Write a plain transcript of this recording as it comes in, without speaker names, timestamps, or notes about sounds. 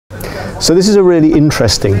So this is a really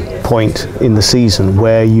interesting point in the season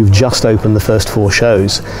where you've just opened the first 4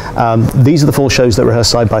 shows. These are the 4 shows that rehearse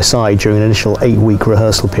side by side during an initial 8-week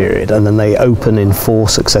rehearsal period, and then they open in 4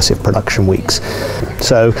 successive production weeks.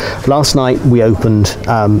 So last night we opened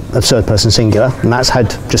Absurd Person Singular, and that's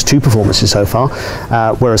had just 2 performances so far,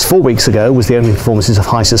 whereas 4 weeks ago was the only performances of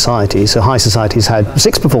High Society. So High Society's had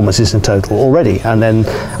 6 performances in total already, and then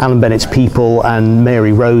Alan Bennett's People and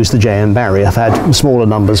Mary Rose, the J.M. Barrie, have had smaller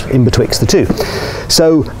numbers in betwixt the 2.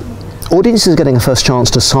 So audiences are getting a first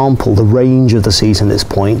chance to sample the range of the season at this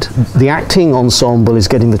point. The acting ensemble is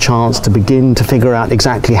getting the chance to begin to figure out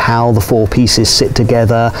exactly how the 4 pieces sit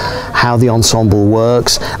together, how the ensemble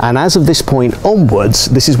works, and as of this point onwards,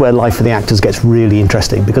 this is where Life for the Actors gets really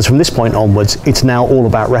interesting, because from this point onwards, it's now all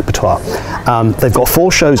about repertoire. They've got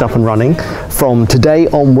 4 shows up and running. From today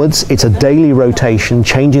onwards, it's a daily rotation,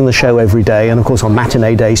 changing the show every day, and of course on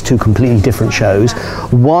matinee days, 2 completely different shows,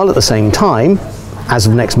 while at the same time, as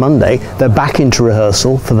of next Monday, they're back into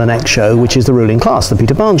rehearsal for the next show, which is The Ruling Class, the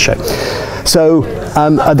Peter Barnes show. So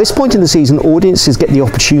at this point in the season, audiences get the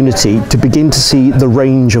opportunity to begin to see the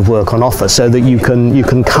range of work on offer, so that you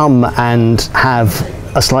can come and have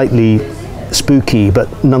a slightly spooky but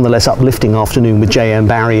nonetheless uplifting afternoon with J.M.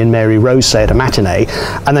 Barrie and Mary Rose, say, at a matinee,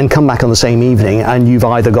 and then come back on the same evening and you've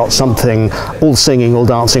either got something all singing, all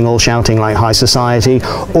dancing, all shouting like High Society,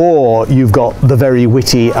 or you've got the very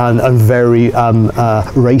witty and very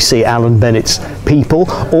racy Alan Bennett's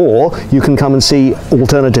People, or you can come and see,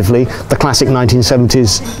 alternatively, the classic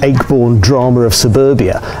 1970s Ayckbourn drama of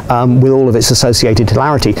Suburbia, with all of its associated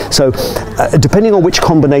hilarity. So depending on which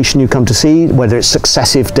combination you come to see, whether it's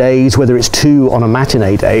successive days, whether it's 2 on a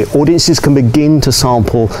matinee day, audiences can begin to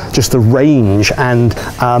sample just the range and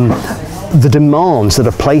the demands that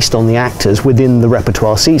are placed on the actors within the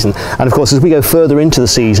repertoire season. And of course, as we go further into the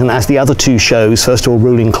season, as the other 2 shows, first of all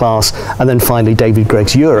Ruling Class and then finally David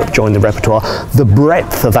Gregg's Europe, join the repertoire, the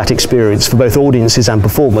breadth of that experience for both audiences and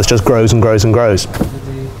performers just grows and grows and grows.